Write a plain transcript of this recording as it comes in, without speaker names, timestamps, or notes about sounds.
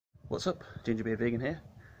What's up? Ginger Beer Vegan here.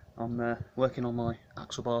 I'm working on my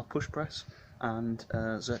axle bar push press and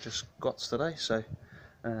Zercher squats today, so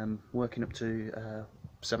working up to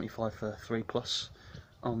 75 for 3 plus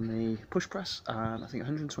on the push press and I think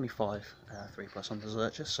 125 3 plus on the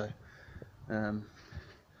Zercher. So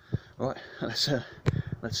right,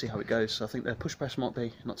 let's see how it goes. So I think the push press might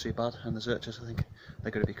be not too bad, and the Zerchers I think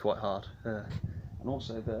they're going to be quite hard. And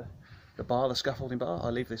also the bar, the scaffolding bar, I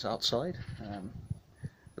leave this outside.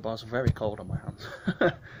 The bars are very cold on my hands,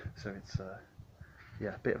 so it's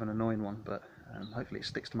yeah, a bit of an annoying one, but hopefully it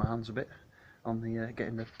sticks to my hands a bit on the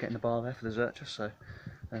getting the bar there for the Zercher. So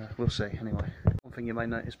we'll see. Anyway, one thing you may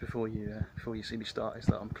notice before you see me start is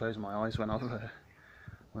that I'm closing my eyes when I've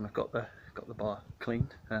got the bar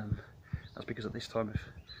cleaned. That's because at this time of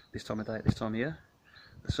day, at this time of year,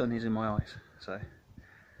 the sun is in my eyes. So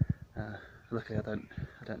luckily I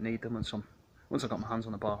don't need them. Once I've got my hands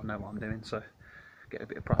on the bar, I know what I'm doing. So get a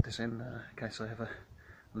bit of practice in case I ever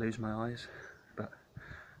lose my eyes. But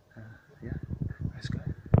yeah, let's go.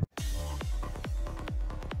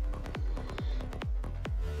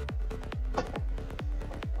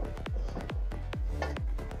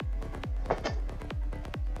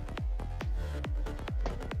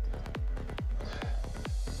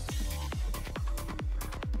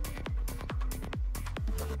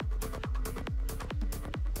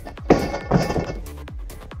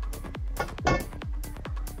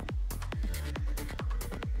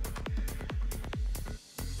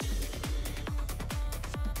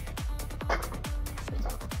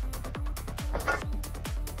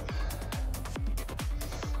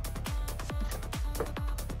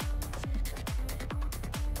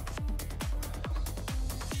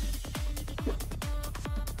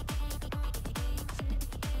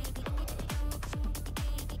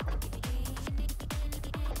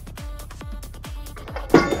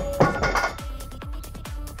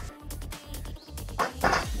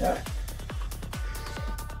 Yeah.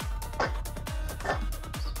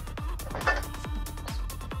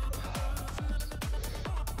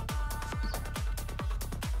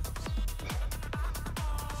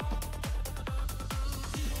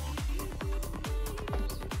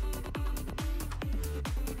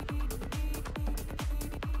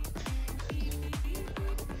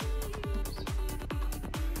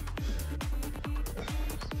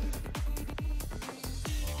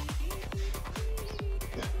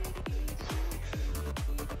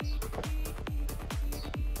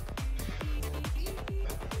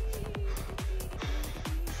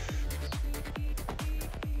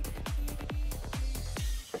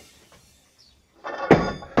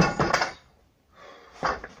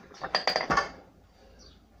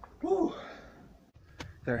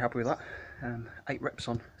 Very happy with that. 8 reps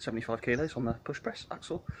on 75 kilos on the push press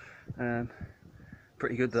axle.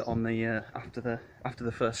 Pretty good that on the after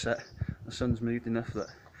the first set, the sun's moved enough that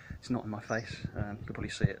it's not in my face. You can probably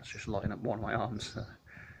see it. It's just lighting up one of my arms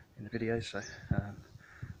in the video. So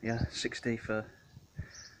yeah, 60 for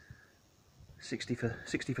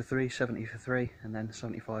 3, 70 for 3, and then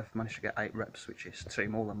 75. Managed to get 8 reps, which is 2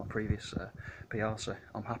 more than my previous PR. So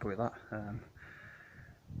I'm happy with that.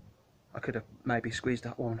 I could have maybe squeezed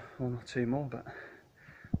out one or 2 more, but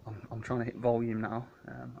I'm trying to hit volume now.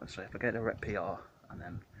 So if I get a rep PR and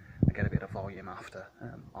then I get a bit of volume after,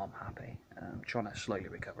 I'm happy. I'm trying to slowly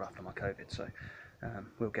recover after my COVID, so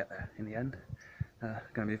we'll get there in the end. Going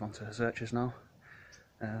to move on to Zerchers now.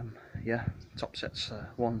 Yeah, top sets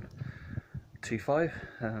 1, 2, 5.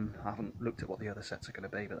 I haven't looked at what the other sets are going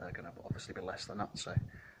to be, but they're going to obviously be less than that. So,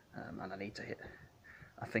 and I need to hit,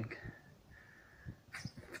 I think,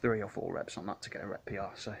 3 or 4 reps on that to get a rep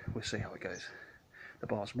PR, so we'll see how it goes. The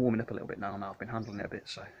bar's warming up a little bit now, I've been handling it a bit,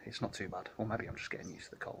 so it's not too bad. Or maybe I'm just getting used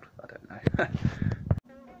to the cold, I don't know.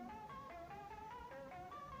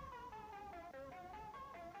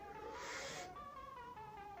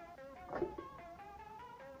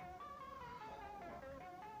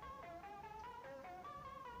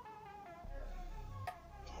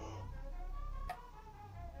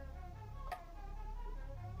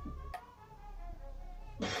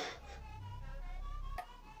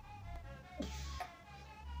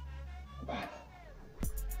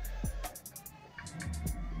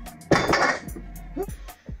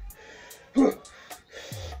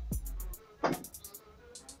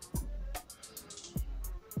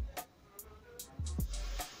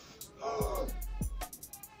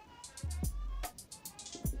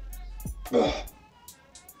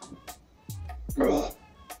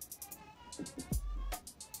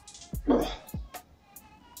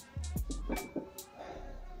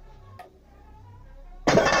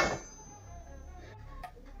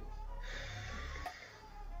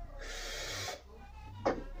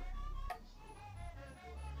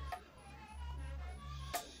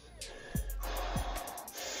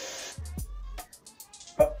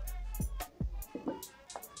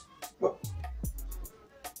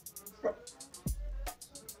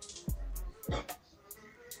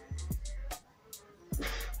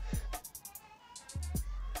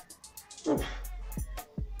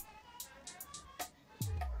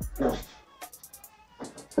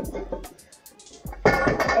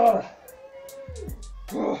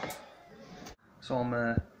 So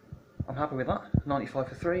I'm happy with that. 95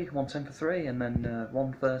 for 3, 110 for 3, and then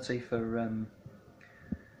 130 for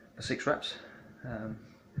 6 reps.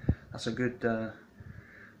 That's a good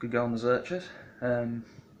good go on the Zerchers.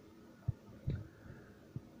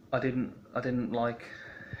 I didn't like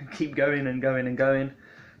keep going and going and going,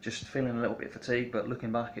 just feeling a little bit fatigued. But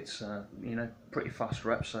looking back, it's you know, pretty fast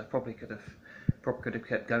reps, so I probably could have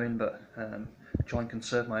kept going, but try and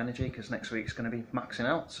conserve my energy because next week's going to be maxing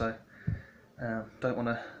out, so don't want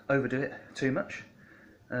to overdo it too much.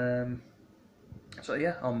 So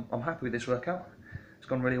yeah, I'm happy with this workout. It's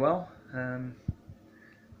gone really well.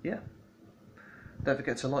 Yeah, don't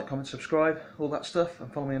forget to like, comment, subscribe, all that stuff,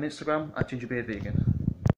 and follow me on Instagram @gingerbeardvegan.